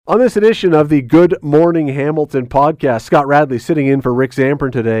On this edition of the Good Morning Hamilton podcast, Scott Radley sitting in for Rick Zamperin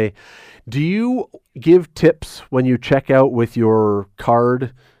today. Do you give tips when you check out with your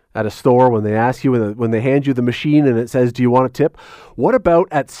card at a store when they ask you, when they hand you the machine and it says, do you want a tip? What about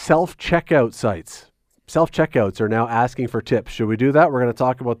at self-checkout sites? Self-checkouts are now asking for tips. Should we do that? We're going to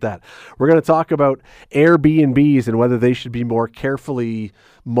talk about that. We're going to talk about AirBnBs and whether they should be more carefully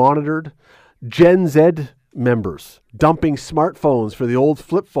monitored. Gen Z members dumping smartphones for the old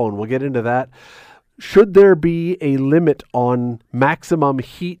flip phone. We'll get into that. Should there be a limit on maximum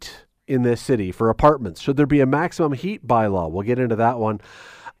heat in this city for apartments? Should there be a maximum heat bylaw? We'll get into that one.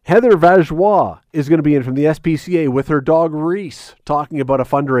 Heather Vaugeois is going to be in from the SPCA with her dog Reese, talking about a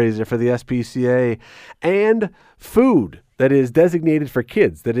fundraiser for the SPCA and food that is designated for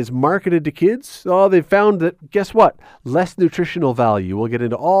kids, that is marketed to kids. Oh, they've found that, guess what? Less nutritional value. We'll get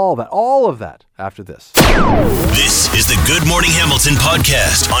into all of that after this. This is the Good Morning Hamilton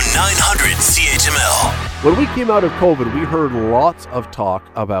podcast on 900 CHML. When we came out of COVID, we heard lots of talk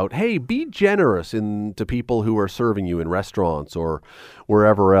about, hey, be generous to people who are serving you in restaurants or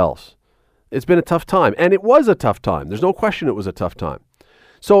wherever else. It's been a tough time, and it was a tough time. There's no question it was a tough time.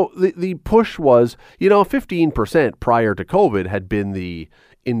 So the push was, 15% prior to COVID had been the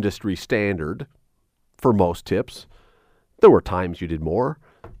industry standard for most tips. There were times you did more.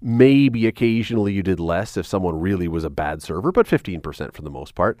 Maybe occasionally you did less if someone really was a bad server, but 15% for the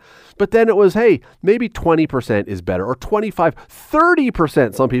most part. But then it was, hey, maybe 20% is better, or 25,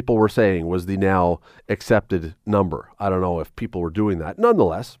 30% some people were saying was the now accepted number. I don't know if people were doing that.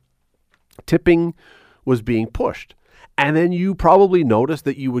 Nonetheless, tipping was being pushed. And then you probably noticed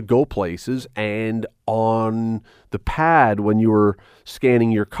that you would go places and on the pad when you were scanning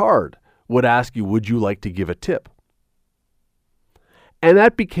your card would ask you, would you like to give a tip? And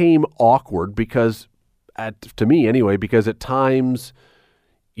that became awkward because, to me anyway, because at times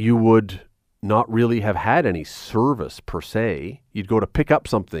you would not really have had any service per se. You'd go to pick up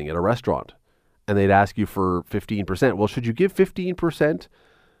something at a restaurant and they'd ask you for 15%. Well, should you give 15%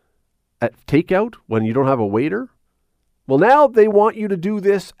 at takeout when you don't have a waiter? Well, now they want you to do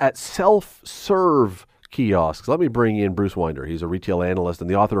this at self-serve kiosks. Let me bring in Bruce Winder. He's a retail analyst and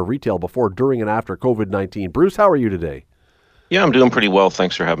the author of Retail Before, During, and After COVID-19. Bruce, how are you today? Yeah, I'm doing pretty well.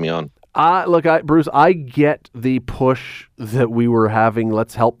 Thanks for having me on. Bruce, I get the push that we were having.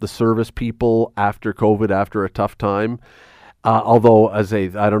 Let's help the service people after COVID, after a tough time. Although, I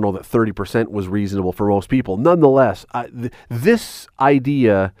don't know that 30% was reasonable for most people. Nonetheless, this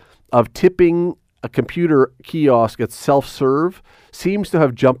idea of tipping a computer kiosk at self-serve seems to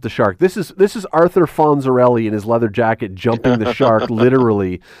have jumped the shark. This is Arthur Fonzarelli in his leather jacket jumping the shark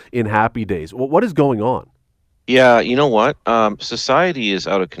literally in Happy Days. What is going on? Yeah, you know what? Society is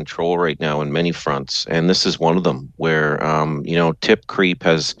out of control right now in many fronts, and this is one of them where tip creep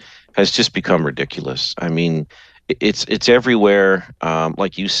has just become ridiculous. I mean, it's everywhere.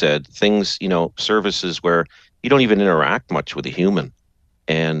 Like you said, things, services where you don't even interact much with a human.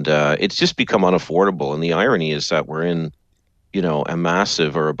 And it's just become unaffordable. And the irony is that we're in, a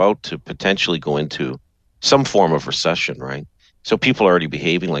massive or about to potentially go into some form of recession, right? So people are already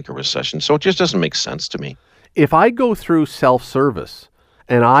behaving like a recession. So it just doesn't make sense to me. If I go through self-service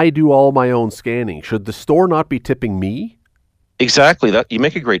and I do all my own scanning, should the store not be tipping me? Exactly. That you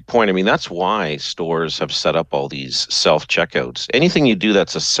make a great point. I mean, that's why stores have set up all these self-checkouts. Anything you do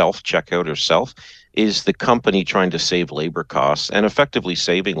that's a self-checkout or self is the company trying to save labor costs and effectively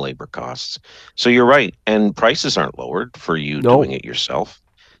saving labor costs. So you're right. And prices aren't lowered for you doing it yourself.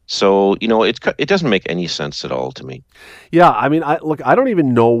 So, it doesn't make any sense at all to me. Yeah. I mean, I don't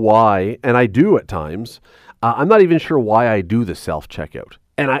even know why, and I do at times. I'm not even sure why I do the self-checkout.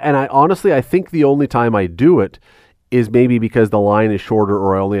 And I honestly, I think the only time I do it is maybe because the line is shorter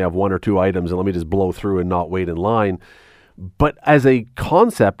or I only have one or two items and let me just blow through and not wait in line. But as a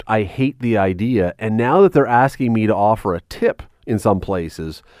concept, I hate the idea. And now that they're asking me to offer a tip in some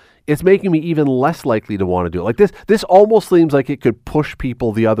places, it's making me even less likely to want to do it. Like this almost seems like it could push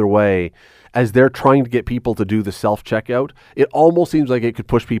people the other way as they're trying to get people to do the self-checkout. It almost seems like it could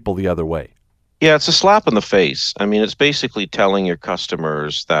push people the other way. Yeah, it's a slap in the face. I mean, it's basically telling your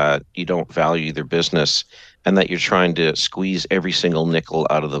customers that you don't value their business and that you're trying to squeeze every single nickel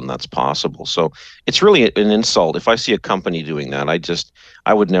out of them that's possible. So it's really an insult. If I see a company doing that,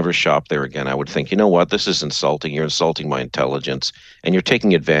 I would never shop there again. I would think, you know what, this is insulting. You're insulting my intelligence and you're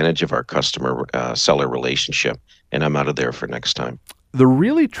taking advantage of our customer-seller relationship, and I'm out of there for next time. The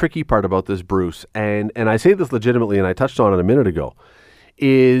really tricky part about this, Bruce, and I say this legitimately, and I touched on it a minute ago,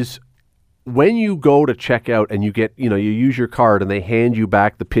 is when you go to check out and you get, you use your card and they hand you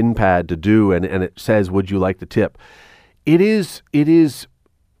back the PIN pad to do and it says, would you like to tip? It is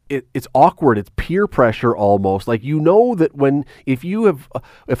it's awkward. It's peer pressure almost. Like, you know that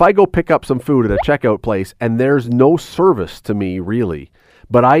if I go pick up some food at a checkout place and there's no service to me really,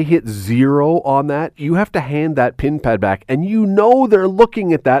 but I hit 0 on that, you have to hand that pin pad back, and you know they're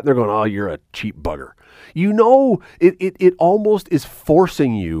looking at that and they're going, "Oh, you're a cheap bugger." You know, it almost is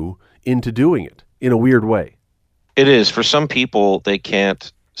forcing you into doing it in a weird way. It is. For some people, they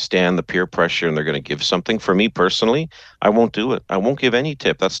can't stand the peer pressure and they're going to give something. For me personally, I won't do it. I won't give any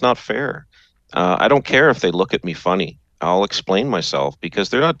tip. That's not fair. I don't care if they look at me funny. I'll explain myself because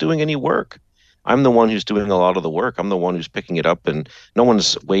they're not doing any work. I'm the one who's doing a lot of the work. I'm the one who's picking it up, and no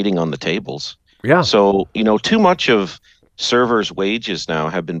one's waiting on the tables. Yeah. So, too much of servers' wages now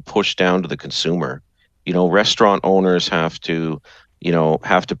have been pushed down to the consumer. Restaurant owners have to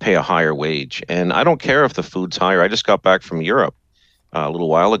pay a higher wage. And I don't care if the food's higher. I just got back from Europe a little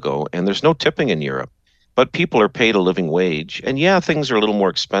while ago, and there's no tipping in Europe. But people are paid a living wage. And yeah, things are a little more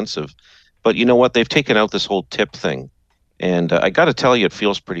expensive. But you know what? They've taken out this whole tip thing. And I got to tell you, it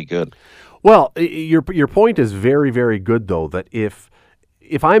feels pretty good. Well, your point is very, very good, though, that if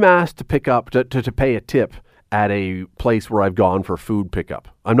I'm asked to pick up, to pay a tip at a place where I've gone for food pickup,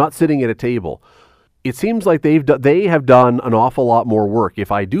 I'm not sitting at a table. It seems like they have done an awful lot more work.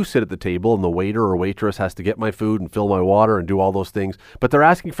 If I do sit at the table and the waiter or waitress has to get my food and fill my water and do all those things, but they're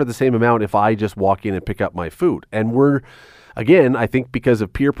asking for the same amount if I just walk in and pick up my food. And again, I think because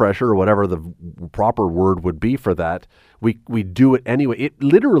of peer pressure or whatever the proper word would be for that, we do it anyway. It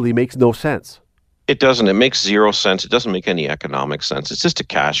literally makes no sense. It doesn't. It makes 0 sense. It doesn't make any economic sense. It's just a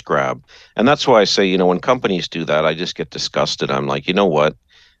cash grab. And that's why I say, when companies do that, I just get disgusted. I'm like, you know what?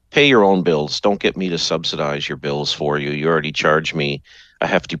 Pay your own bills. Don't get me to subsidize your bills for you. You already charge me a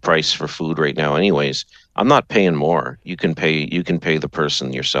hefty price for food right now anyways. I'm not paying more. You can pay the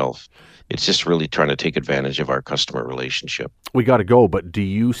person yourself. It's just really trying to take advantage of our customer relationship. We got to go, but do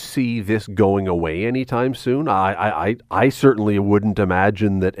you see this going away anytime soon? I certainly wouldn't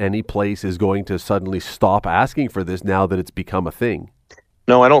imagine that any place is going to suddenly stop asking for this now that it's become a thing.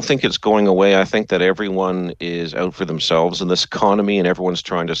 No, I don't think it's going away. I think that everyone is out for themselves in this economy, and everyone's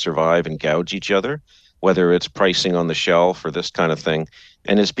trying to survive and gouge each other, whether it's pricing on the shelf or this kind of thing.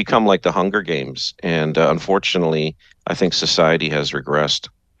 And it's become like the Hunger Games. And unfortunately, I think society has regressed.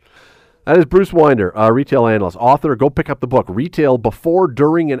 That is Bruce Winder, retail analyst, author. Go pick up the book, Retail Before,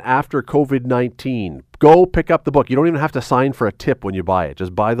 During, and After COVID-19. Go pick up the book. You don't even have to sign for a tip when you buy it.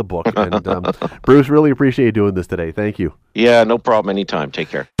 Just buy the book. And Bruce, really appreciate you doing this today. Thank you. Yeah, no problem. Anytime. Take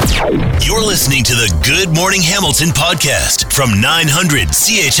care. You're listening to the Good Morning Hamilton podcast from 900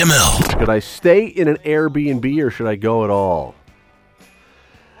 CHML. Should I stay in an Airbnb or should I go at all?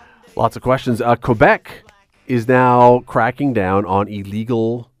 Lots of questions. Quebec is now cracking down on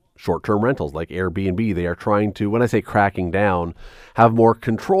illegal short-term rentals like Airbnb. They are trying to, when I say cracking down, have more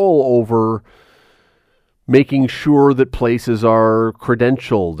control over making sure that places are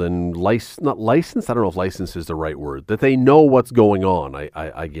credentialed and not licensed. I don't know if licensed is the right word, that they know what's going on,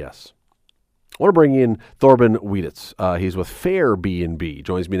 I guess. I want to bring in Thorben Wieditz. He's with FairBnB.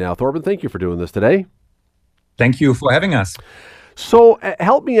 Joins me now. Thorben, thank you for doing this today. Thank you for having us. So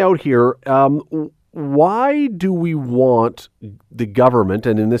help me out here. Why do we want the government,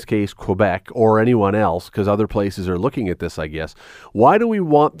 and in this case Quebec or anyone else, because other places are looking at this, I guess, why do we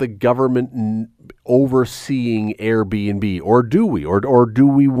want the government overseeing Airbnb? Or do we? Or do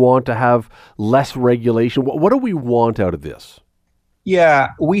we want to have less regulation? What do we want out of this?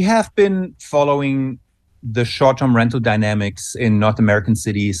 Yeah, we have been following the short-term rental dynamics in North American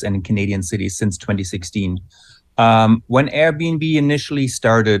cities and in Canadian cities since 2016. When Airbnb initially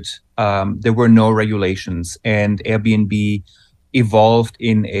started, there were no regulations, and Airbnb evolved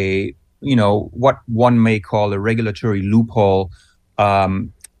in a, what one may call a regulatory loophole,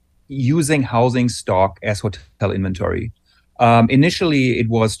 using housing stock as hotel inventory. Initially, it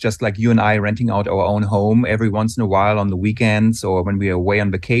was just like you and I renting out our own home every once in a while on the weekends or when we are away on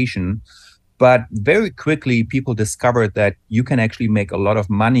vacation. But very quickly, people discovered that you can actually make a lot of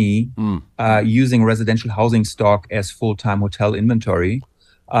money using residential housing stock as full-time hotel inventory.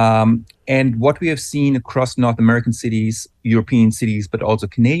 And what we have seen across North American cities, European cities, but also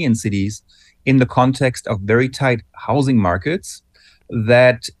Canadian cities, in the context of very tight housing markets,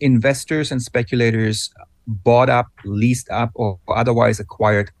 that investors and speculators bought up, leased up, or otherwise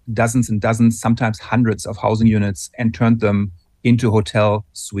acquired dozens and dozens, sometimes hundreds of housing units and turned them into hotel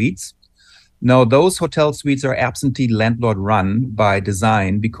suites. Now, those hotel suites are absentee landlord run by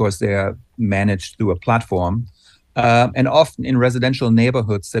design because they are managed through a platform, and often in residential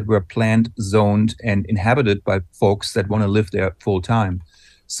neighborhoods that were planned, zoned, and inhabited by folks that want to live there full time.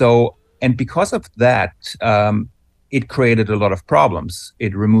 So, and because of that, it created a lot of problems.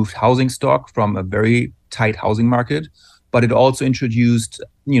 It removed housing stock from a very tight housing market, but it also introduced,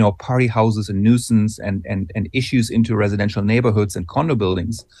 party houses and nuisance and issues into residential neighborhoods and condo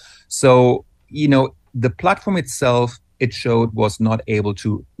buildings. So, the platform itself, it showed, was not able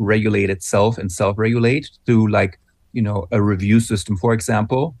to regulate itself and self-regulate through a review system, for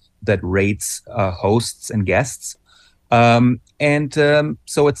example, that rates hosts and guests.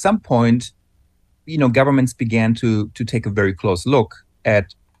 So at some point, governments began to take a very close look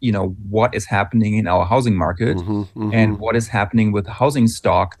at, what is happening in our housing market and what is happening with housing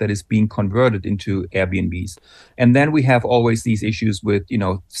stock that is being converted into Airbnbs. And then we have always these issues with,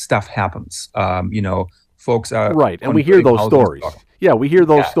 stuff happens. Folks are right, and we hear those stories. Stock. Yeah, we hear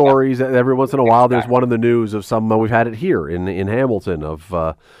those stories every once in a while. There's one in the news of some. We've had it here in Hamilton of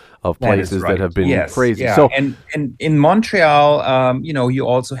places that have been crazy. Yeah. So, and in Montreal, you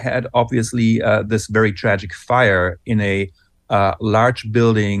also had obviously this very tragic fire in a large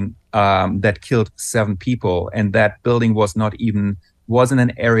building that killed 7 people, and that building wasn't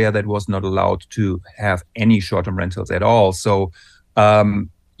an area that was not allowed to have any short-term rentals at all. So,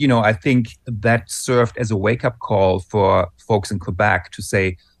 I think that served as a wake-up call for folks in Quebec to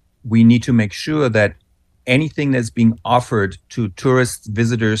say, we need to make sure that anything that's being offered to tourists,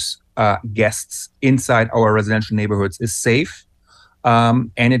 visitors, guests inside our residential neighborhoods is safe,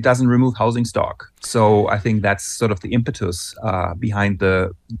 and it doesn't remove housing stock. So I think that's sort of the impetus behind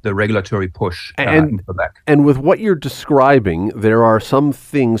the regulatory push in Quebec. And with what you're describing, there are some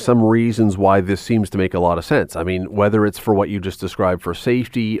reasons why this seems to make a lot of sense. I mean, whether it's for what you just described for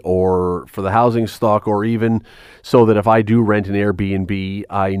safety or for the housing stock, or even so that if I do rent an Airbnb,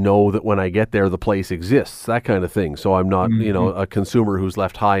 I know that when I get there, the place exists, that kind of thing. So I'm not, a consumer who's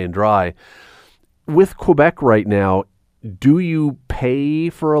left high and dry. With Quebec right now, do you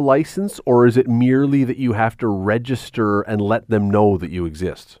pay for a license, or is it merely that you have to register and let them know that you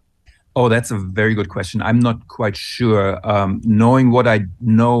exist? Oh, that's a very good question. I'm not quite sure. Knowing what I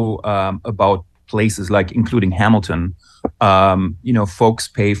know about places like including Hamilton, folks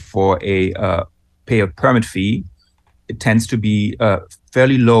pay a permit fee. It tends to be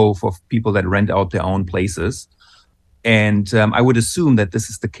fairly low for people that rent out their own places. And I would assume that this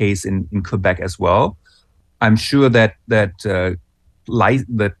is the case in Quebec as well. I'm sure that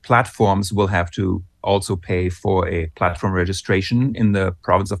platforms will have to also pay for a platform registration in the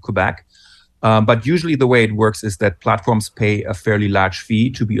province of Quebec. But usually the way it works is that platforms pay a fairly large fee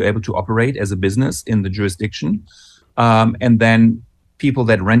to be able to operate as a business in the jurisdiction. And then people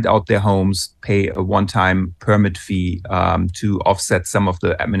that rent out their homes pay a one-time permit fee to offset some of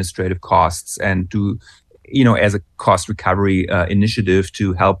the administrative costs and to, as a cost recovery initiative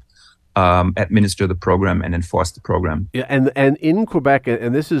to help administer the program and enforce the program. Yeah, and in Quebec,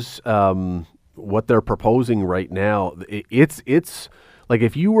 and this is what they're proposing right now. It's like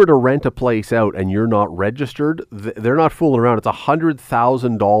if you were to rent a place out and you're not registered, they're not fooling around. It's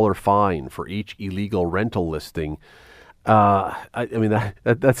 $100,000 fine for each illegal rental listing. I mean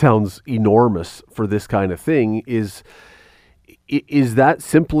that sounds enormous for this kind of thing. Is that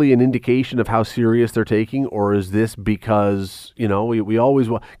simply an indication of how serious they're taking, or is this because, we always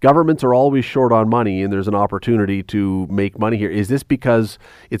governments are always short on money and there's an opportunity to make money here? Is this because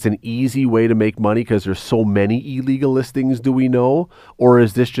it's an easy way to make money because there's so many illegal listings, do we know? Or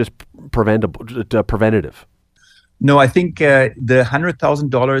is this just preventative? No, I think the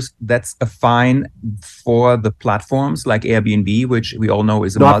 $100,000, that's a fine for the platforms like Airbnb, which we all know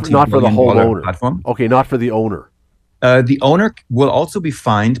is a multi-million-dollar platform. Okay, not for the owner. The owner will also be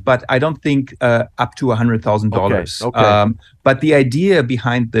fined, but I don't think up to $100,000. Okay. But the idea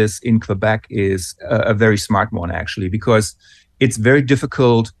behind this in Quebec is a very smart one, actually, because it's very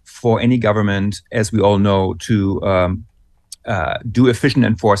difficult for any government, as we all know, to do efficient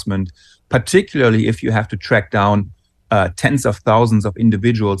enforcement, particularly if you have to track down tens of thousands of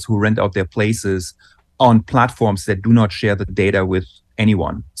individuals who rent out their places on platforms that do not share the data with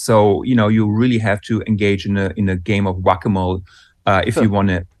anyone. So, you really have to engage in a game of whack-a-mole if you want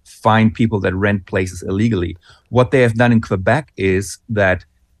to find people that rent places illegally. What they have done in Quebec is that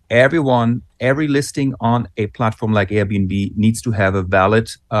every listing on a platform like Airbnb needs to have a valid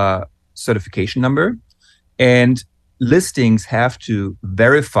certification number, and listings have to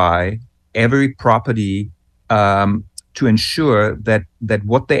verify every property to ensure that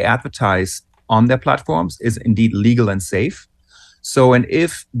what they advertise on their platforms is indeed legal and safe. So, and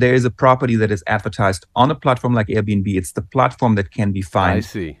if there is a property that is advertised on a platform like Airbnb, it's the platform that can be fined I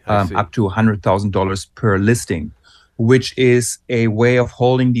see. up to $100,000 per listing, which is a way of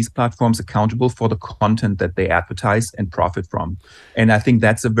holding these platforms accountable for the content that they advertise and profit from. And I think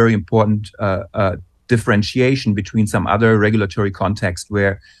that's a very important differentiation between some other regulatory context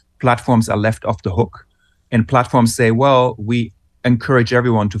where platforms are left off the hook, and platforms say, well, we encourage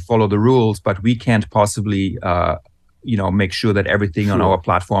everyone to follow the rules, but we can't possibly make sure that everything on our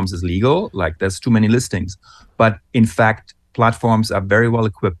platforms is legal. Like, there's too many listings. But in fact, platforms are very well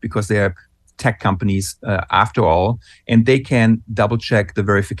equipped because they are tech companies after all, and they can double check the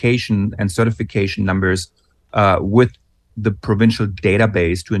verification and certification numbers with the provincial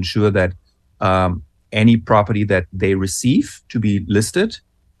database to ensure that any property that they receive to be listed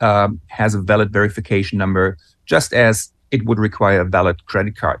has a valid verification number, just as it would require a valid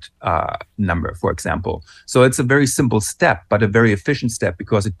credit card number, for example. So it's a very simple step, but a very efficient step,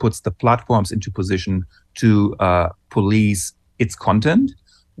 because it puts the platforms into position to police its content,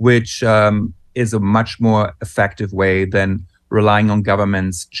 which is a much more effective way than relying on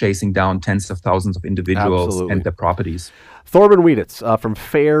governments chasing down tens of thousands of individuals and their properties. Thorben Wieditz from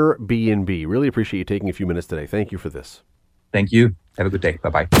FairBnB. Really appreciate you taking a few minutes today. Thank you for this. Thank you. Have a good day.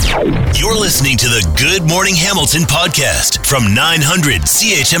 Bye-bye. You're listening to the Good Morning Hamilton podcast from 900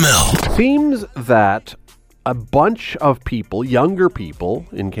 CHML. Seems that a bunch of people, younger people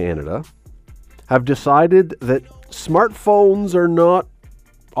in Canada, have decided that smartphones are not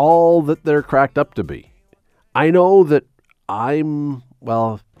all that they're cracked up to be. I know that I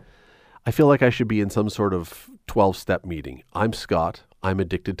feel like I should be in some sort of 12-step meeting. I'm Scott. I'm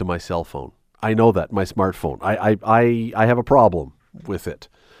addicted to my cell phone. I know that, my smartphone. I have a problem with it.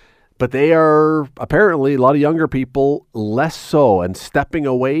 But they are, apparently, a lot of younger people, less so, and stepping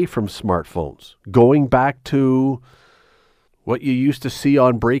away from smartphones, going back to what you used to see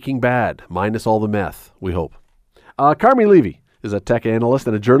on Breaking Bad, minus all the meth, we hope. Carmi Levy is a tech analyst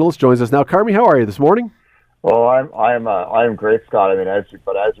and a journalist, joins us now. Carmi, how are you this morning? Well, I'm great, Scott. I mean, as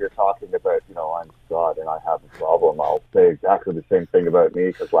you're talking about, I'm Scott and I have a problem, I'll say exactly the same thing about me,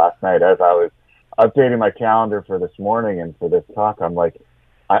 because last night, as I was updating my calendar for this morning and for this talk, I'm like,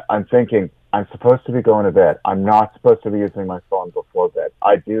 I'm thinking, I'm supposed to be going to bed. I'm not supposed to be using my phone before bed.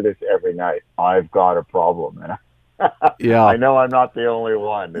 I do this every night. I've got a problem. And yeah, I know I'm not the only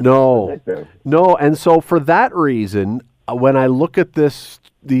one. No. And so for that reason, when I look at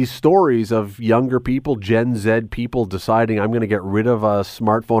these stories of younger people, Gen Z people deciding I'm going to get rid of a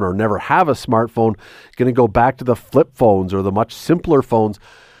smartphone or never have a smartphone, going to go back to the flip phones or the much simpler phones,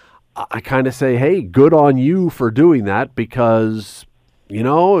 I kind of say, hey, good on you for doing that, because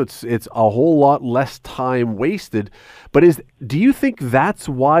it's a whole lot less time wasted. But do you think that's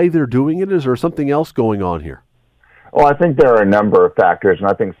why they're doing it? Is there something else going on here? Well, I think there are a number of factors, and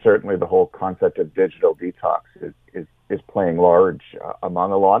I think certainly the whole concept of digital detox is playing large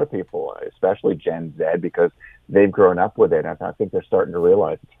among a lot of people, especially Gen Z, because they've grown up with it, and I think they're starting to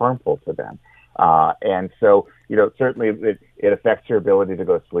realize it's harmful to them. And so, certainly it affects your ability to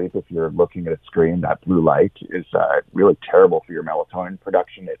go to sleep if you're looking at a screen. That blue light is really terrible for your melatonin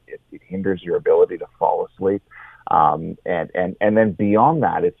production. It hinders your ability to fall asleep. And then beyond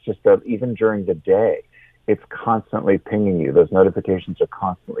that, it's just even during the day, it's constantly pinging you. Those notifications are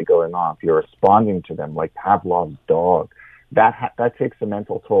constantly going off. You're responding to them like Pavlov's dog. That takes a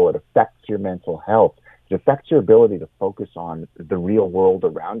mental toll. It affects your mental health. It affects your ability to focus on the real world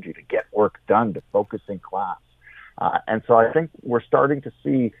around you, to get work done, to focus in class. And so I think we're starting to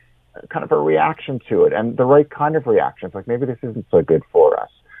see kind of a reaction to it, and the right kind of reaction. It's like, maybe this isn't so good for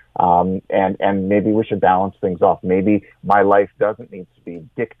us. And maybe we should balance things off. Maybe my life doesn't need to be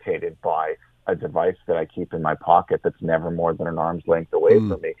dictated by a device that I keep in my pocket that's never more than an arm's length away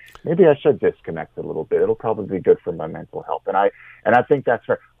from me. Maybe I should disconnect a little bit. It'll probably be good for my mental health. And I think that's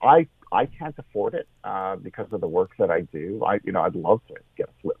fair. I can't afford it because of the work that I do. I'd love to get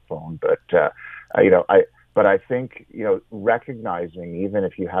a flip phone, but I think recognizing, even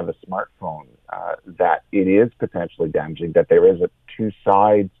if you have a smartphone, that it is potentially damaging, that there is two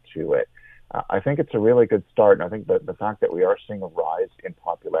sides to it. I think it's a really good start, and I think that the fact that we are seeing a rise in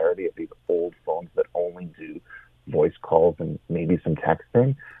popularity of these old phones that only do voice calls and maybe some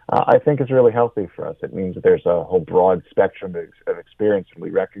texting, I think is really healthy for us. It means that there's a whole broad spectrum of experience, and we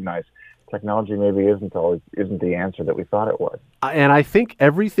recognize technology maybe isn't the answer that we thought it was. And I think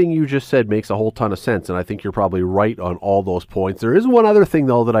everything you just said makes a whole ton of sense, and I think you're probably right on all those points. There is one other thing,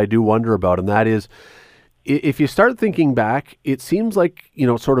 though, that I do wonder about, and that is, if you start thinking back, it seems like,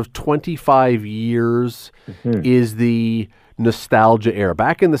 sort of 25 years is the nostalgia era.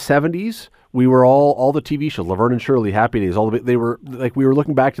 Back in the 70s, we were all the TV shows, Laverne and Shirley, Happy Days, they were like, we were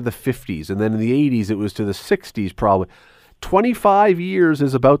looking back to the 50s, and then in the 80s, it was to the 60s probably. 25 years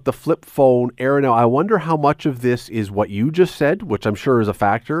is about the flip phone era now. I wonder how much of this is what you just said, which I'm sure is a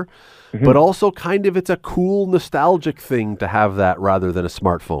factor, but also kind of it's a cool nostalgic thing to have that rather than a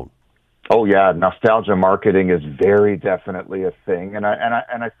smartphone. Oh yeah, nostalgia marketing is very definitely a thing, and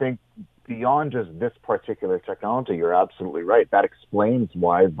I think beyond just this particular technology, you're absolutely right. That explains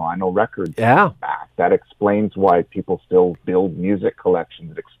why vinyl records are back. That explains why people still build music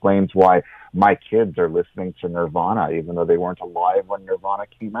collections. It explains why my kids are listening to Nirvana, even though they weren't alive when Nirvana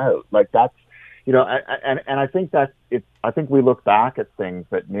came out. Like that's, you know, and I think that I think we look back at things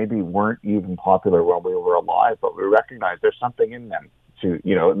that maybe weren't even popular when we were alive, but we recognize there's something in them.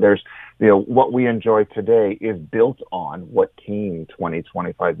 What we enjoy today is built on what came 20,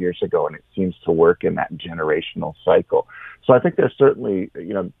 25 years ago, and it seems to work in that generational cycle. So I think there's certainly,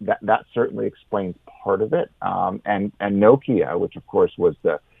 that certainly explains part of it. And Nokia, which of course was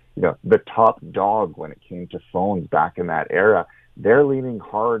the top dog when it came to phones back in that era, they're leaning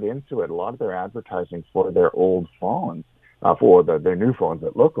hard into it. A lot of their advertising for their old phones, for their new phones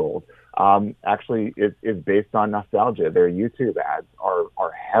that look old, actually is based on nostalgia. Their YouTube ads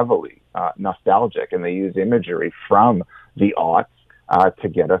are heavily nostalgic, and they use imagery from the aughts to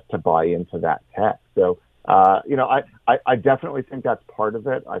get us to buy into that tech. So, I definitely think that's part of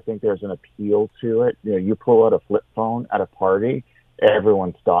it. I think there's an appeal to it. You pull out a flip phone at a party,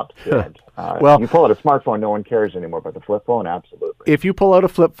 everyone stops dead. You pull out a smartphone, no one cares anymore, but the flip phone, absolutely. If you pull out a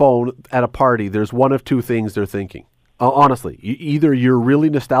flip phone at a party, there's one of two things they're thinking. Honestly, either you're really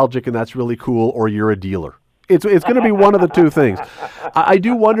nostalgic and that's really cool, or you're a dealer. It's going to be one of the two things. I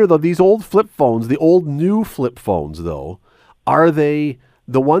do wonder, though, these old flip phones, the old new flip phones, though, are they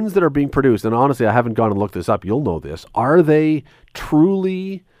the ones that are being produced? And honestly, I haven't gone and looked this up. You'll know this. Are they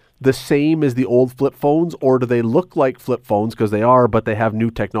truly the same as the old flip phones, or do they look like flip phones because they are, but they have new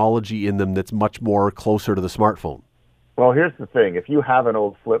technology in them that's much more closer to the smartphone? Well, here's the thing. If you have an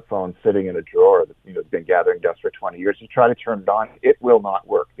old flip phone sitting in a drawer that's been gathering dust for 20 years, you try to turn it on, it will not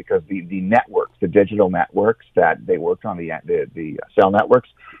work, because the networks, the digital networks that they worked on, the cell networks,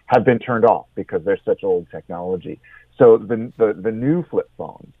 have been turned off because they're such old technology. So the new flip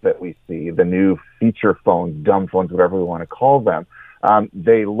phones that we see, the new feature phones, dumb phones, whatever we want to call them,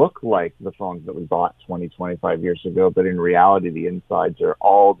 they look like the phones that we bought 20, 25 years ago, but in reality, the insides are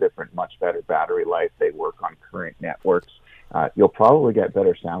all different, much better battery life. They work on current networks. You'll probably get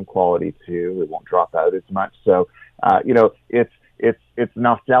better sound quality too. It won't drop out as much. So, it's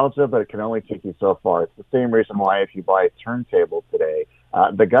nostalgia, but it can only take you so far. It's the same reason why if you buy a turntable today,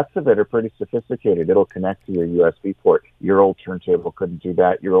 the guts of it are pretty sophisticated. It'll connect to your USB port. Your old turntable couldn't do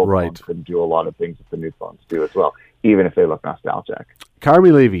that. Your old phone couldn't do a lot of things that the new phones do as well, even if they look nostalgic.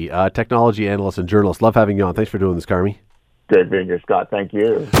 Carmi Levy, technology analyst and journalist. Love having you on. Thanks for doing this, Carmi. Great being here, Scott. Thank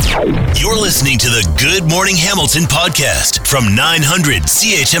you. You're listening to the Good Morning Hamilton podcast from 900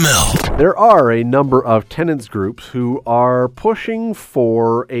 CHML. There are a number of tenants groups who are pushing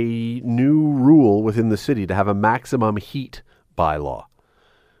for a new rule within the city to have a maximum heat bylaw.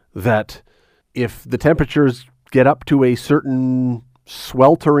 That if the temperatures get up to a certain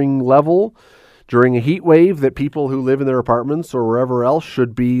sweltering level during a heat wave, that people who live in their apartments or wherever else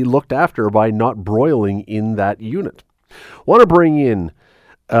should be looked after by not broiling in that unit. Want to bring in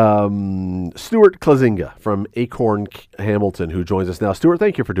Stewart Klazinga from ACORN Hamilton, who joins us now. Stewart,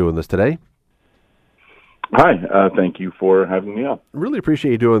 thank you for doing this today. Hi, thank you for having me on. Really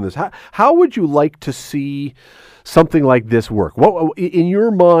appreciate you doing this. How would you like to see something like this work? What, in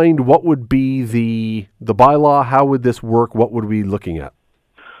your mind, what would be the bylaw? How would this work? What would we be looking at?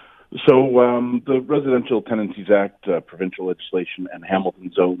 So the Residential Tenancies Act, provincial legislation, and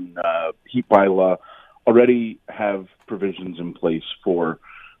Hamilton's own heat bylaw already have provisions in place for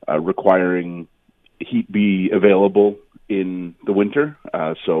requiring heat be available in the winter.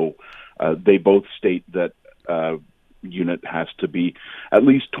 So they both state that unit has to be at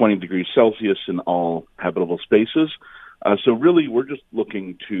least 20 degrees Celsius in all habitable spaces. So really, we're just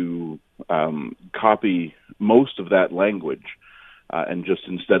looking to copy most of that language and just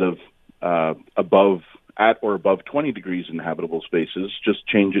instead of at or above 20 degrees in habitable spaces, just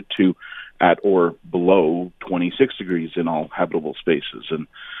change it to at or below 26 degrees in all habitable spaces. And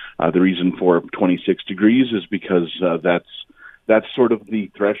the reason for 26 degrees is because that's sort of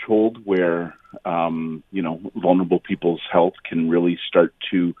the threshold where, vulnerable people's health can really start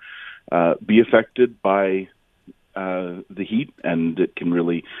to be affected by the heat, and it can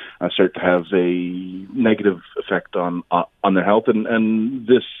really start to have a negative effect on their health. And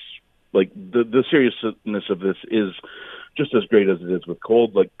this, like the seriousness of this is just as great as it is with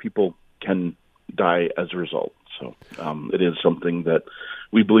cold. Like, people can die as a result. So it is something that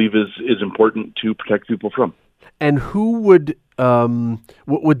we believe is important to protect people from. And who would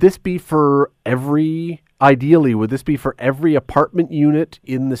this be for ideally, would this be for every apartment unit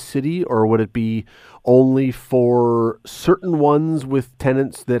in the city, or would it be only for certain ones with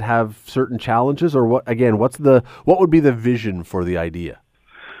tenants that have certain challenges? Or what would be the vision for the idea?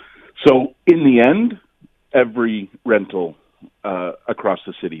 So in the end, every rental across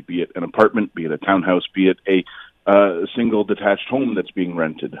the city, be it an apartment, be it a townhouse, be it a single detached home that's being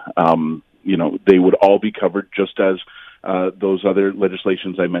rented, they would all be covered just as those other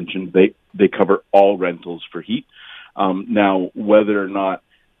legislations I mentioned. They cover all rentals for heat. Now, whether or not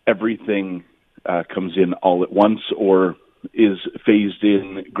everything comes in all at once or is phased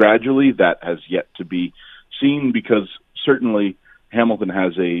in gradually, that has yet to be seen, because certainly Hamilton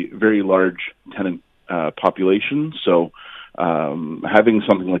has a very large tenant population. So having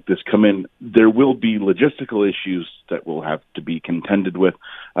something like this come in, there will be logistical issues that will have to be contended with,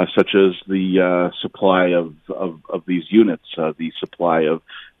 such as the supply of these units, the supply of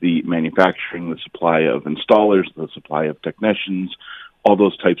the manufacturing, the supply of installers, the supply of technicians, all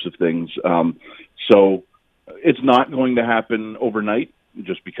those types of things. So it's not going to happen overnight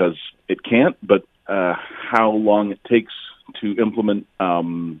just because it can't, but how long it takes to implement,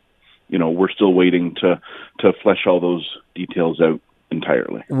 we're still waiting to flesh all those details out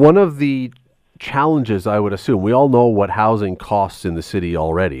entirely. One of the challenges, I would assume, we all know what housing costs in the city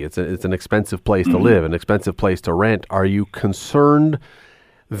already. It's an expensive place to live, an expensive place to rent. Are you concerned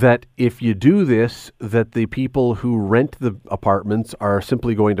that if you do this, that the people who rent the apartments are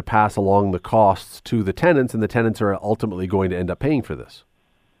simply going to pass along the costs to the tenants, and the tenants are ultimately going to end up paying for this?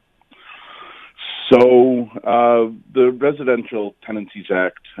 So the Residential Tenancies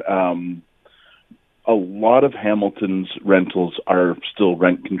Act, a lot of Hamilton's rentals are still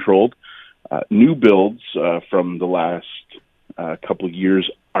rent controlled. New builds from the last couple of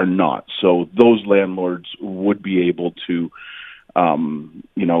years are not. So those landlords would be able to,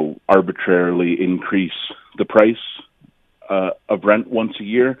 arbitrarily increase the price of rent once a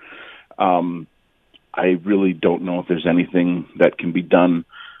year. I really don't know if there's anything that can be done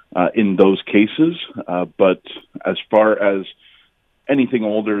in those cases. But as far as anything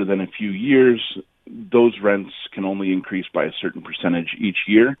older than a few years, those rents can only increase by a certain percentage each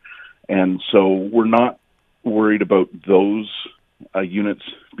year. And so we're not worried about those units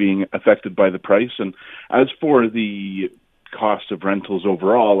being affected by the price. And as for the cost of rentals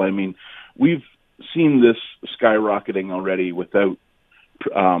overall, I mean, we've seen this skyrocketing already without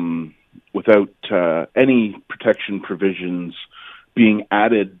any protection provisions being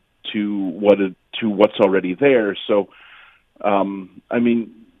added to what's already there. So,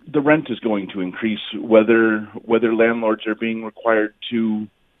 the rent is going to increase whether landlords are being required to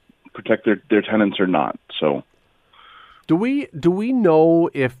protect their tenants or not. So, do we know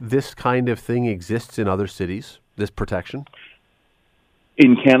if this kind of thing exists in other cities? This protection?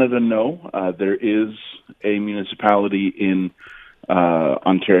 In Canada, no. There is a municipality in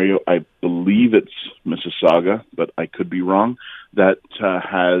Ontario, I believe it's Mississauga, but I could be wrong, that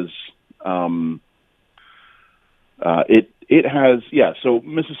has so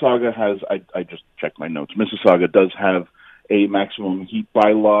Mississauga has, I just checked my notes, Mississauga does have a maximum heat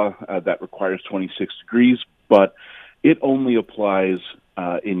bylaw that requires 26 degrees, but it only applies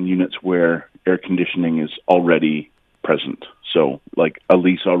in units where air conditioning is already present. So, like, a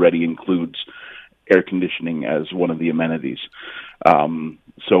lease already includes air conditioning as one of the amenities.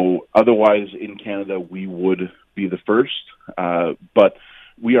 So otherwise, in Canada, we would be the first. But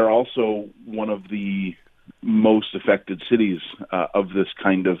we are also one of the most affected cities of this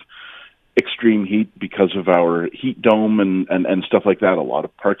kind of extreme heat because of our heat dome and stuff like that. A lot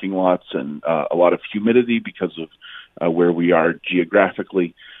of parking lots and a lot of humidity because of where we are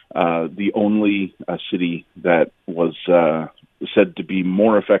geographically. The only city that was said to be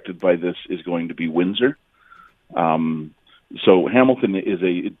more affected by this is going to be Windsor. So Hamilton is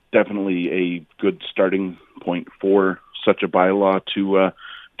definitely a good starting point for such a bylaw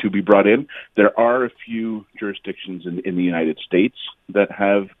to be brought in. There are a few jurisdictions in the United States that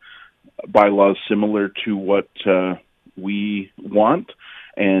have bylaws similar to what we want,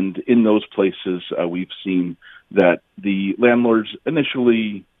 and in those places we've seen that the landlords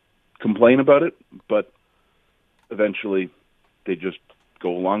initially complain about it, but eventually they just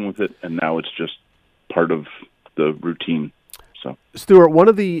go along with it, and now it's just part of the routine. So, Stewart, one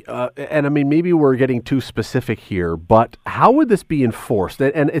of the, and I mean, maybe we're getting too specific here, but how would this be enforced?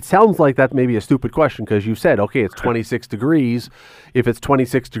 And it sounds like that may be a stupid question because you said, okay, it's 26 degrees. If it's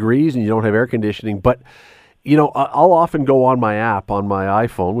 26 degrees and you don't have air conditioning, but I'll often go on my app on my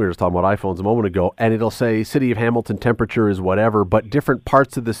iPhone. We were just talking about iPhones a moment ago, and it'll say City of Hamilton temperature is whatever, but different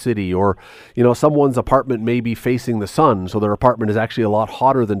parts of the city, or, someone's apartment may be facing the sun, so their apartment is actually a lot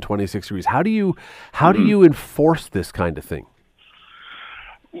hotter than 26 degrees. How do you enforce this kind of thing?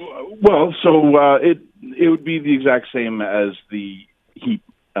 Well, so it would be the exact same as the heat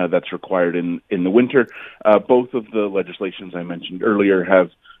that's required in the winter. Both of the legislations I mentioned earlier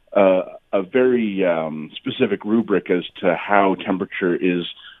have a very specific rubric as to how temperature is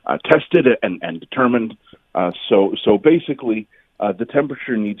tested and determined. So basically, the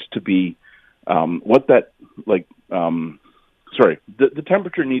temperature needs to be the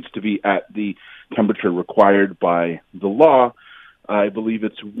temperature needs to be at the temperature required by the law. I believe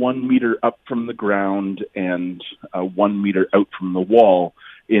it's 1 meter up from the ground and 1 meter out from the wall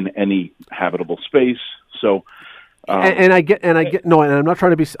in any habitable space. So. And I'm not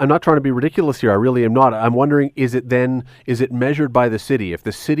trying to be ridiculous here. I really am not. I'm wondering, is it measured by the city? If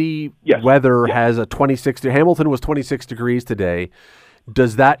the city weather has a 26, Hamilton was 26 degrees today,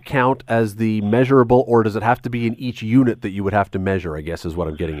 does that count as the measurable, or does it have to be in each unit that you would have to measure, I guess is what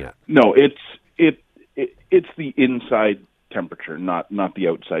I'm getting at? No, it's the inside temperature, not the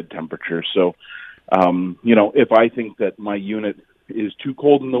outside temperature. So, if I think that my unit is too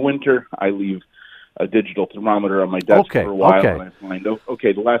cold in the winter, I leave a digital thermometer on my desk for a while, and I find,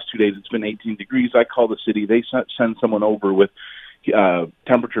 the last 2 days it's been 18 degrees. I call the city. They send someone over with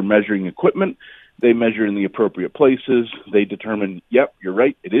temperature measuring equipment. They measure in the appropriate places. They determine, yep, you're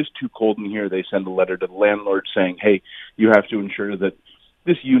right, it is too cold in here. They send a letter to the landlord saying, hey, you have to ensure that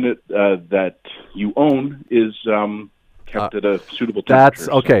this unit that you own is kept at a suitable temperature. That's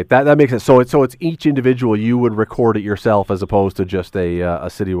okay. That makes sense. So it's each individual. You would record it yourself as opposed to just a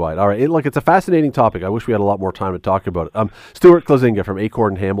citywide. All right. Look, it's a fascinating topic. I wish we had a lot more time to talk about it. Stewart Klazinga from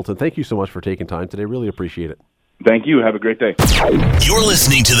ACORN Hamilton. Thank you so much for taking time today. Really appreciate it. Thank you. Have a great day. You're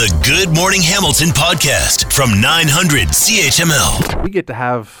listening to the Good Morning Hamilton podcast from 900 CHML. We get to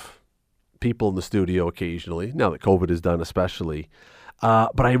have people in the studio occasionally, now that COVID is done especially.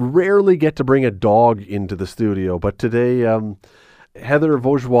 But I rarely get to bring a dog into the studio. But today, Heather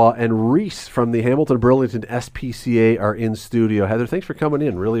Vaugeois and Reese from the Hamilton Burlington SPCA are in studio. Heather, thanks for coming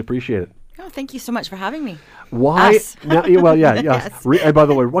in. Really appreciate it. Oh, thank you so much for having me. Why? Us. Yes. And by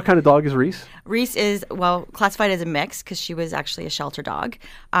the way, what kind of dog is Reese? Reese is, classified as a mix because she was actually a shelter dog.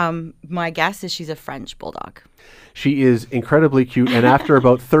 My guess is she's a French bulldog. She is incredibly cute, and after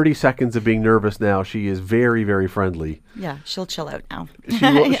about 30 seconds of being nervous now, she is very, very friendly. Yeah, she'll chill out now.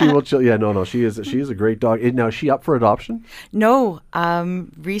 She will chill. Yeah, no, she is a great dog. Now, is she up for adoption? No.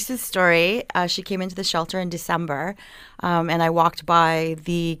 Reese's story, she came into the shelter in December, and I walked by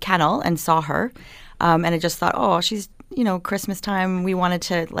the kennel and saw her, and I just thought, she's, Christmas time, we wanted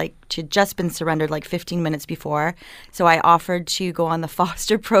to, she'd just been surrendered 15 minutes before. So I offered to go on the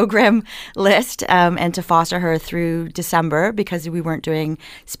foster program list and to foster her through December because we weren't doing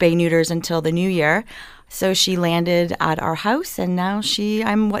spay neuters until the new year. So she landed at our house, and now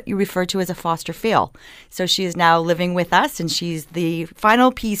I'm what you refer to as a foster fail. So she is now living with us, and she's the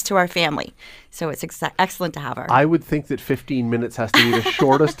final piece to our family. So it's excellent to have her. I would think that 15 minutes has to be the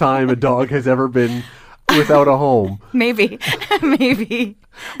shortest time a dog has ever been without a home. Maybe.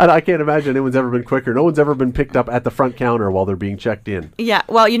 And I can't imagine anyone's ever been quicker. No one's ever been picked up at the front counter while they're being checked in. Yeah.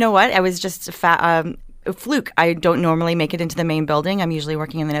 Well, you know what? I was just a fluke. I don't normally make it into the main building. I'm usually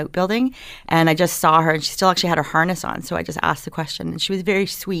working in the outbuilding. And I just saw her, and she still actually had her harness on. So I just asked the question. And she was very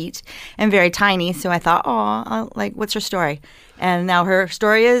sweet and very tiny. So I thought, what's her story? And now her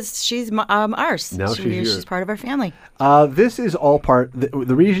story is she's ours. Now she's part of our family. This is all part. The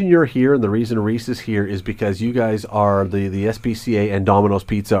reason you're here and the reason Reese is here is because you guys are the SPCA and Domino's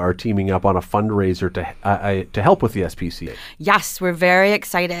Pizza are teaming up on a fundraiser to help with the SPCA. Yes, we're very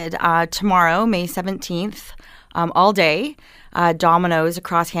excited. Tomorrow, May 17th, all day. Domino's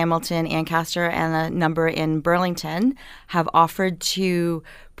across Hamilton, Ancaster, and a number in Burlington have offered to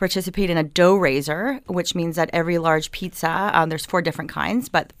participate in a dough raiser, which means that every large pizza, there's 4 different kinds,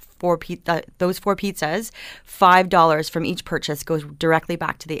 but those 4 pizzas, $5 from each purchase goes directly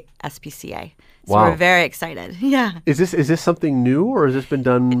back to the SPCA. So we're very excited. Yeah. Is this something new, or has this been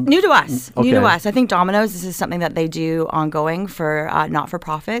done? New to us. Okay. New to us. I think Domino's, this is something that they do ongoing for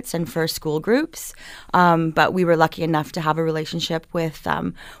not-for-profits and for school groups. But we were lucky enough to have a relationship with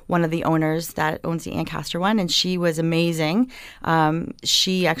one of the owners that owns the Ancaster one, and she was amazing.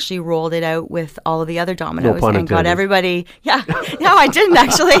 She actually rolled it out with all of the other Domino's and got everybody. Yeah. No, I didn't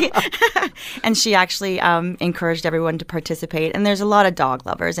actually. And she actually encouraged everyone to participate. And there's a lot of dog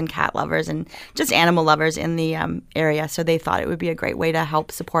lovers and cat lovers and just animal lovers in the area. So they thought it would be a great way to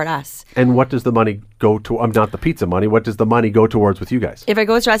help support us. And what does the money go to? Not the pizza money. What does the money go towards with you guys? If it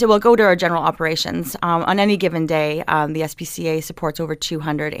goes to us, it will go to our general operations. On any given day, the SPCA supports over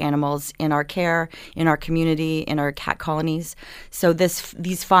 200 animals in our care, in our community, in our cat colonies. So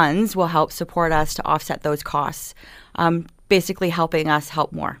these funds will help support us to offset those costs, basically helping us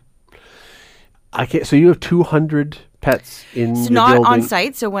help more. So you have 200 pets in your not building? On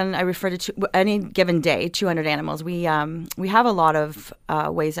site. So when I refer to any given day, 200 animals, we have a lot of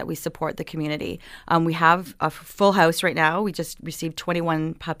ways that we support the community. We have a full house right now. We just received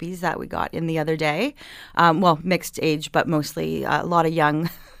 21 puppies that we got in the other day. Mixed age, but mostly a lot of young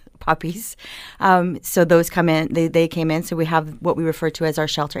puppies. So those come in, they came in. So we have what we refer to as our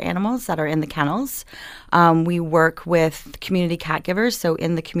shelter animals that are in the kennels. We work with community cat givers. So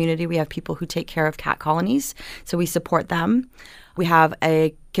in the community, we have people who take care of cat colonies. So we support them. We have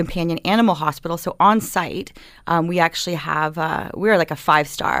a companion animal hospital. So on site, we actually have, we're like a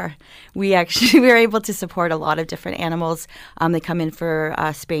 5-star. We're able to support a lot of different animals. They come in for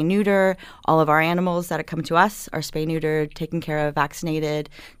spay-neuter. All of our animals that come to us are spay-neutered, taken care of, vaccinated,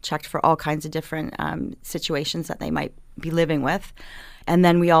 checked for all kinds of different situations that they might be living with. And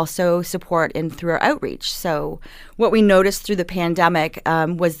then we also support through our outreach. So what we noticed through the pandemic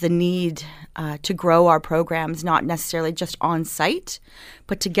was the need to grow our programs, not necessarily just on site,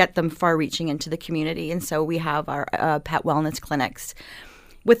 but to get them far-reaching into the community. And so we have our pet wellness clinics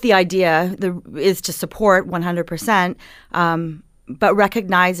with the idea is to support 100%, but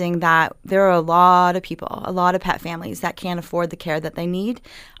recognizing that there are a lot of people, a lot of pet families that can't afford the care that they need.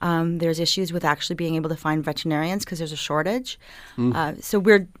 There's issues with actually being able to find veterinarians because there's a shortage. So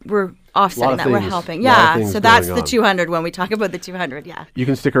we're offsetting that. We're helping. Yeah. So that's the 200 when we talk about the 200. Yeah. You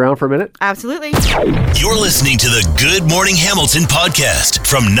can stick around for a minute? Absolutely. You're listening to the Good Morning Hamilton podcast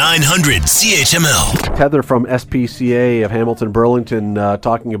from 900 CHML. Heather from SPCA of Hamilton Burlington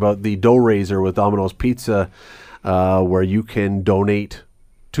talking about the dough raiser with Domino's Pizza, where you can donate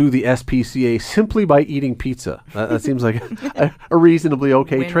to the SPCA simply by eating pizza. That seems like a reasonably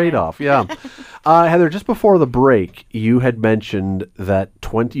okay Win-win. trade-off. Yeah. Heather, just before the break, you had mentioned that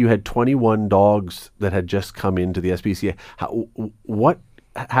you had 21 dogs that had just come into the SPCA. What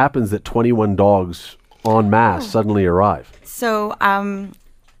happens that 21 dogs en masse suddenly arrive? So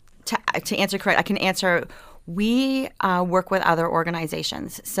to answer correct, I can answer. We work with other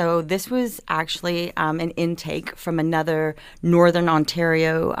organizations. So this was actually an intake from another Northern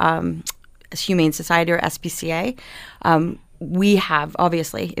Ontario Humane Society or SPCA. We have,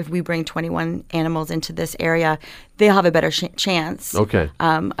 obviously, if we bring 21 animals into this area, they'll have a better chance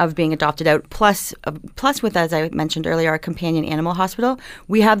of being adopted out. Plus with, as I mentioned earlier, our companion animal hospital,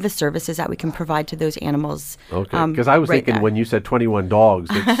 we have the services that we can provide to those animals. Okay, because I was thinking when you said 21 dogs,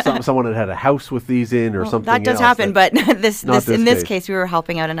 that someone had a house with these in or something that does else. happen, but in this case, we were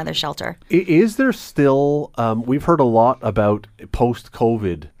helping out another shelter. Is there still, we've heard a lot about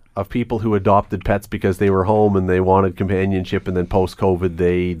post-COVID of people who adopted pets because they were home and they wanted companionship, and then post-COVID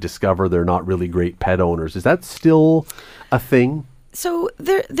they discover they're not really great pet owners. Is that still a thing? So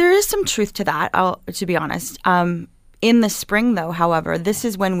there is some truth to that, to be honest. In the spring, though, however, this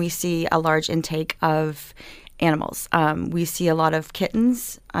is when we see a large intake of animals. We see a lot of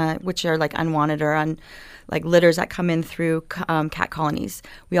kittens, which are like unwanted or like litters that come in through cat colonies.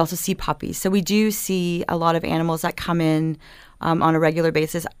 We also see puppies. So we do see a lot of animals that come in on a regular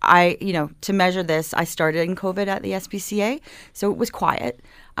basis. To measure this, I started in COVID at the SPCA, so it was quiet.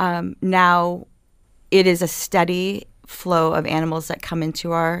 Now it is a steady flow of animals that come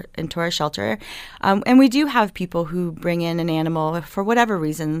into our shelter. And we do have people who bring in an animal for whatever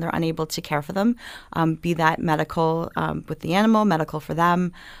reason they're unable to care for them, be that medical with the animal, medical for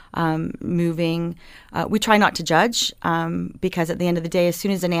them, moving. We try not to judge because at the end of the day, as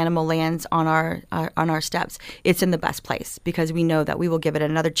soon as an animal lands on our steps, it's in the best place because we know that we will give it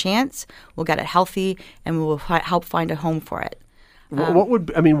another chance, we'll get it healthy, and we will help find a home for it. What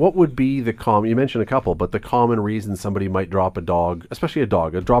would be the common? You mentioned a couple, but the common reason somebody might drop a dog, especially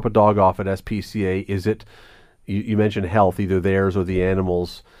drop a dog off at SPCA, is it? You mentioned health, either theirs or the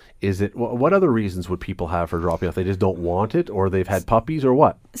animals. Is it? What other reasons would people have for dropping off? They just don't want it, or they've had puppies, or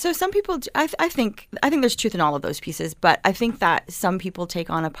what? So some people, I think there's truth in all of those pieces, but I think that some people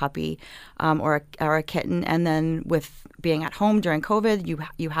take on a puppy or a kitten, and then with being at home during COVID,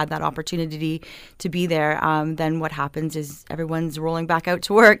 you had that opportunity to be there. Then what happens is everyone's rolling back out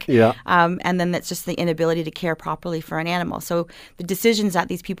to work, and then that's just the inability to care properly for an animal. So the decisions that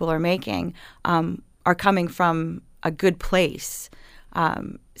these people are making are coming from a good place.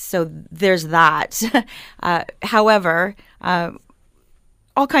 So there's that. However,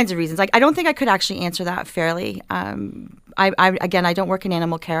 all kinds of reasons. Like, I don't think I could actually answer that fairly. I don't work in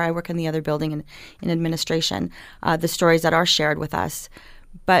animal care. I work in the other building in administration. The stories that are shared with us,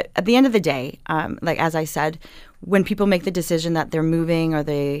 but at the end of the day, like as I said, when people make the decision that they're moving, or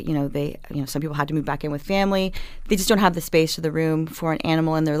some people had to move back in with family, they just don't have the space or the room for an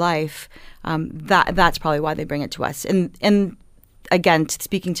animal in their life. That's probably why they bring it to us. And again,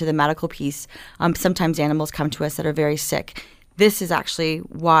 speaking to the medical piece, sometimes animals come to us that are very sick. This is actually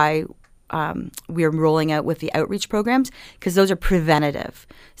why we're rolling out with the outreach programs, because those are preventative.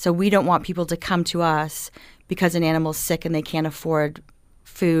 So we don't want people to come to us because an animal's sick and they can't afford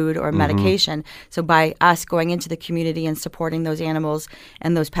food or medication. So by us going into the community and supporting those animals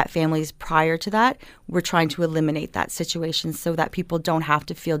and those pet families prior to that, we're trying to eliminate that situation so that people don't have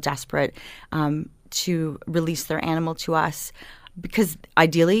to feel desperate to release their animal to us. Because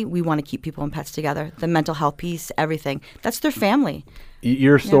ideally, we want to keep people and pets together. The mental health piece, everything. That's their family.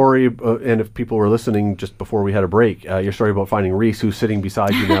 Your story, and if people were listening just before we had a break, your story about finding Reese, who's sitting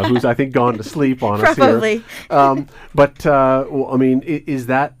beside you now, who's I think gone to sleep on us here. Probably. Is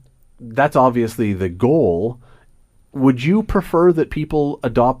that's obviously the goal. Would you prefer that people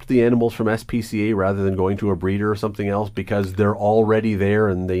adopt the animals from SPCA rather than going to a breeder or something else because they're already there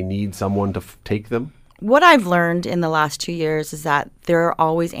and they need someone to take them? What I've learned in the last 2 years is that there are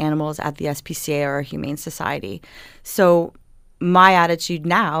always animals at the SPCA or a Humane Society. So my attitude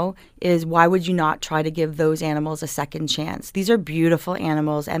now is, why would you not try to give those animals a second chance? These are beautiful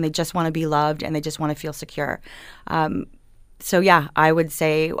animals and they just want to be loved and they just want to feel secure. So yeah, I would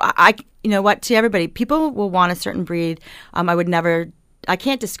say, to everybody, people will want a certain breed. I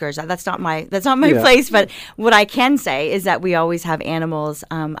can't discourage that. That's not my place. But what I can say is that we always have animals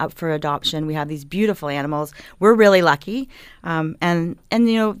up for adoption. We have these beautiful animals. We're really lucky. And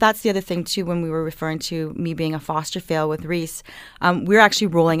that's the other thing too, when we were referring to me being a foster fail with Reese, we're actually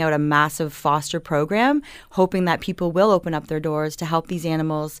rolling out a massive foster program, hoping that people will open up their doors to help these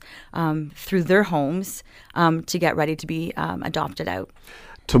animals through their homes to get ready to be adopted out.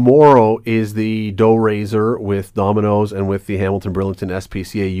 Tomorrow is the dough raiser with Domino's and with the Hamilton Burlington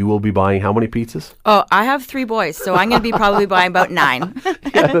SPCA. You will be buying how many pizzas? Oh, I have 3 boys, so I'm going to be probably buying about 9.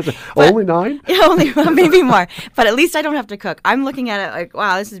 Only 9? Yeah, maybe more. But at least I don't have to cook. I'm looking at it like,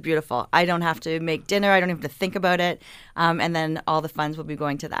 wow, this is beautiful. I don't have to make dinner. I don't have to think about it. And then all the funds will be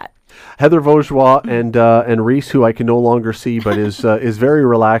going to that. Heather Vaugeois and Reese, who I can no longer see, but is very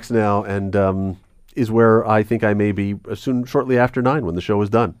relaxed now, and is where I think I may be shortly after 9 when the show is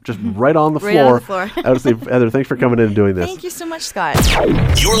done. Just right on the floor. Heather, thanks for coming in and doing this. Thank you so much, Scott.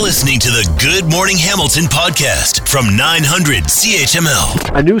 You're listening to the Good Morning Hamilton podcast from 900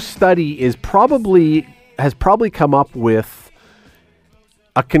 CHML. A new study has probably come up with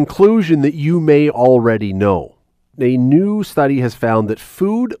a conclusion that you may already know. A new study has found that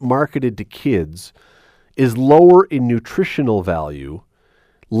food marketed to kids is lower in nutritional value,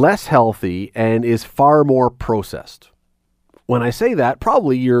 less healthy, and is far more processed. When I say that,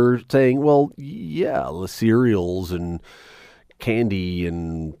 probably you're saying, well, yeah, the cereals and candy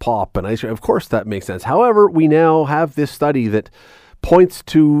and pop and ice cream. Of course that makes sense. However, we now have this study that points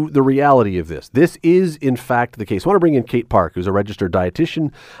to the reality of this. This is, in fact, the case. I want to bring in Kate Park, who's a registered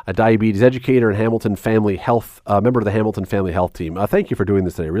dietitian, a diabetes educator, and Hamilton Family Health, member of the Hamilton Family Health team. Thank you for doing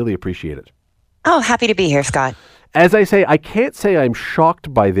this today. I really appreciate it. Oh, happy to be here, Scott. As I say, I can't say I'm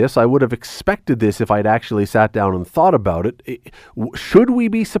shocked by this. I would have expected this if I'd actually sat down and thought about it. Should we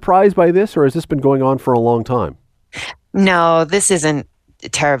be surprised by this, or has this been going on for a long time? No, this isn't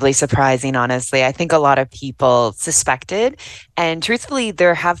terribly surprising, honestly. I think a lot of people suspected, and truthfully,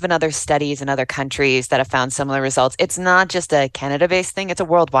 there have been other studies in other countries that have found similar results. It's not just a Canada-based thing, it's a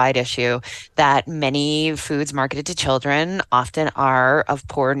worldwide issue that many foods marketed to children often are of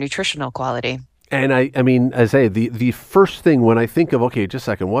poor nutritional quality. And I mean, as I say, the first thing when I think of, okay, just a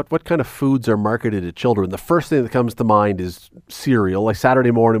second, what kind of foods are marketed to children? The first thing that comes to mind is cereal, like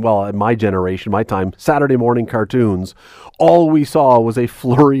Saturday morning, well, in my generation, my time, Saturday morning cartoons. All we saw was a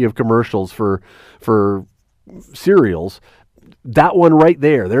flurry of commercials for cereals. That one right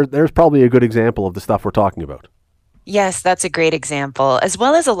there's probably a good example of the stuff we're talking about. Yes, that's a great example, as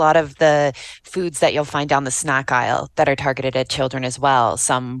well as a lot of the foods that you'll find down the snack aisle that are targeted at children as well.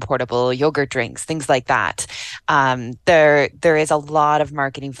 Some portable yogurt drinks, things like that. There is a lot of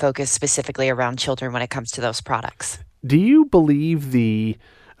marketing focus specifically around children when it comes to those products. Do you believe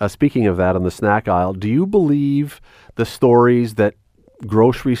speaking of that on the snack aisle, do you believe the stories that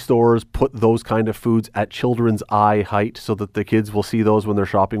grocery stores put those kind of foods at children's eye height so that the kids will see those when they're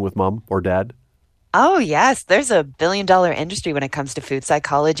shopping with mom or dad? Oh, yes. There's a billion-dollar industry when it comes to food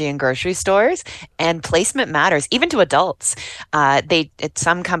psychology in grocery stores, and placement matters, even to adults.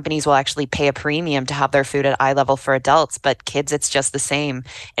 Some companies will actually pay a premium to have their food at eye level for adults, but kids, it's just the same.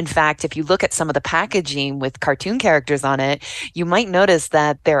 In fact, if you look at some of the packaging with cartoon characters on it, you might notice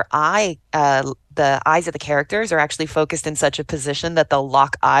that the eyes of the characters are actually focused in such a position that they'll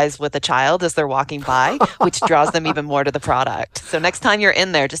lock eyes with a child as they're walking by, which draws them even more to the product. So next time you're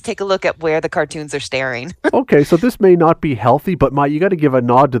in there, just take a look at where the cartoons are staring. Okay, so this may not be healthy, but you got to give a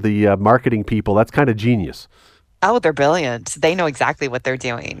nod to the marketing people. That's kind of genius. Oh, they're brilliant. They know exactly what they're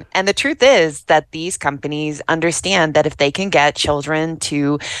doing. And the truth is that these companies understand that if they can get children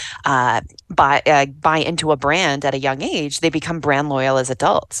to buy into a brand at a young age, they become brand loyal as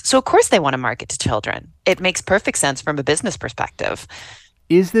adults. So of course they want to market to children. It makes perfect sense from a business perspective.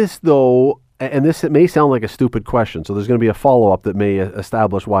 Is this, though, and this may sound like a stupid question, so there's going to be a follow-up that may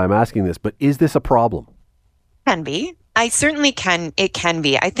establish why I'm asking this, but is this a problem? Can be. I certainly can. It can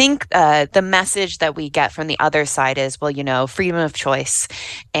be. I think the message that we get from the other side is, well, freedom of choice,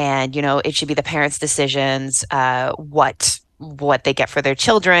 and it should be the parents' decisions. What they get for their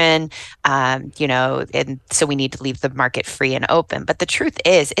children, and so we need to leave the market free and open. But the truth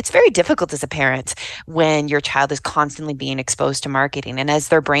is, it's very difficult as a parent when your child is constantly being exposed to marketing. And as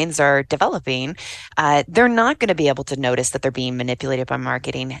their brains are developing, they're not going to be able to notice that they're being manipulated by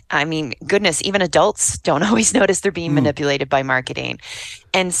marketing. I mean, goodness, even adults don't always notice they're being manipulated by marketing.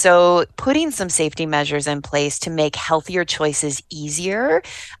 And so putting some safety measures in place to make healthier choices easier,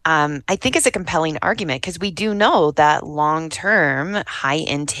 I think is a compelling argument, because we do know that long-term high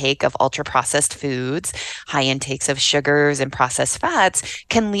intake of ultra-processed foods, high intakes of sugars and processed fats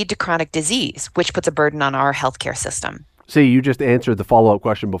can lead to chronic disease, which puts a burden on our healthcare system. See, you just answered the follow-up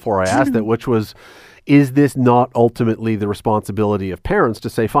question before I asked it, which was, is this not ultimately the responsibility of parents to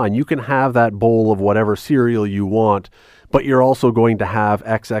say, fine, you can have that bowl of whatever cereal you want, but you're also going to have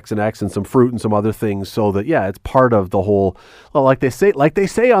X, X, and X and some fruit and some other things, so that it's part of the whole. Well, like they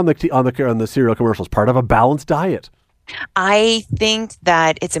say on the cereal commercials, part of a balanced diet. I think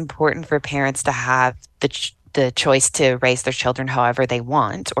that it's important for parents to have the choice to raise their children however they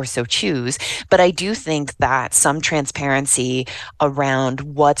want or so choose. But I do think that some transparency around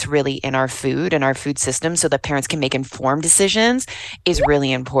what's really in our food and our food system so that parents can make informed decisions is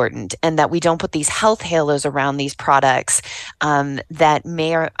really important. And that we don't put these health halos around these products that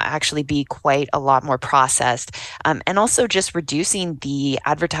may actually be quite a lot more processed. And also just reducing the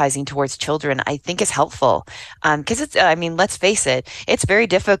advertising towards children, I think, is helpful. Because let's face it, it's very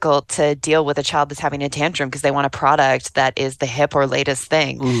difficult to deal with a child that's having a tantrum because they want a product that is the hip or latest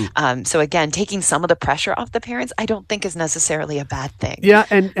thing. So again, taking some of the pressure off the parents, I don't think is necessarily a bad thing. Yeah,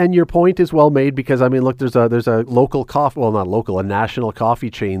 and your point is well made, because look, there's a local coffee, well, not local, a national coffee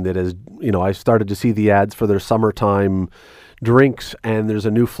chain that is, I started to see the ads for their summertime drinks, and there's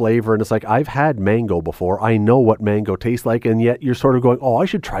a new flavor, and it's like, I've had mango before. I know what mango tastes like, and yet you're sort of going, I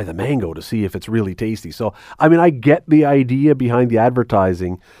should try the mango to see if it's really tasty. So, I get the idea behind the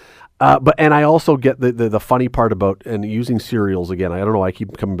advertising. And I also get the funny part about, and using cereals again, I don't know why I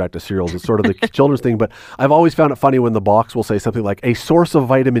keep coming back to cereals. It's sort of the children's thing, but I've always found it funny when the box will say something like a source of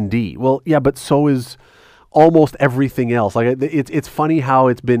vitamin D. Well, yeah, but so is almost everything else. Like it's funny how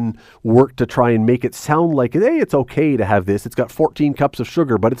it's been worked to try and make it sound like, hey, it's okay to have this. It's got 14 cups of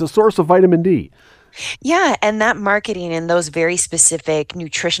sugar, but it's a source of vitamin D. Yeah, and that marketing and those very specific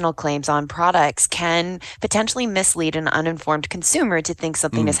nutritional claims on products can potentially mislead an uninformed consumer to think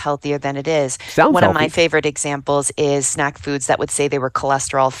something is healthier than it is. One of my favorite examples is snack foods that would say they were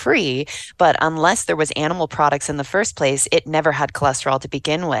cholesterol free, but unless there was animal products in the first place, it never had cholesterol to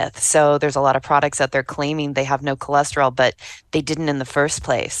begin with. So there's a lot of products out there claiming they have no cholesterol, but they didn't in the first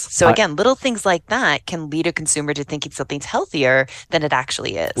place. So again, little things like that can lead a consumer to thinking something's healthier than it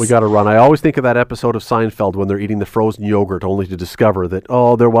actually is. We got to run. I always think of that episode of Seinfeld when they're eating the frozen yogurt only to discover that,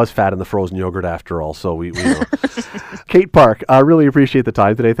 there was fat in the frozen yogurt after all. So we know. Kate Park, I really appreciate the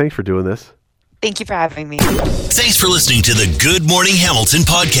time today. Thanks for doing this. Thank you for having me. Thanks for listening to the Good Morning Hamilton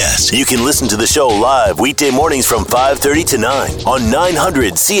podcast. You can listen to the show live weekday mornings from 5:30 to 9 on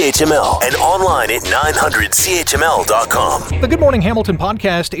 900 CHML and online at 900CHML.com. The Good Morning Hamilton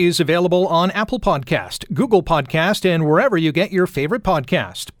podcast is available on Apple Podcast, Google Podcast, and wherever you get your favorite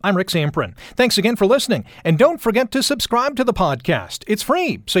podcast. I'm Rick Zamprin. Thanks again for listening. And don't forget to subscribe to the podcast. It's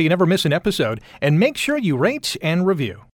free, so you never miss an episode. And make sure you rate and review.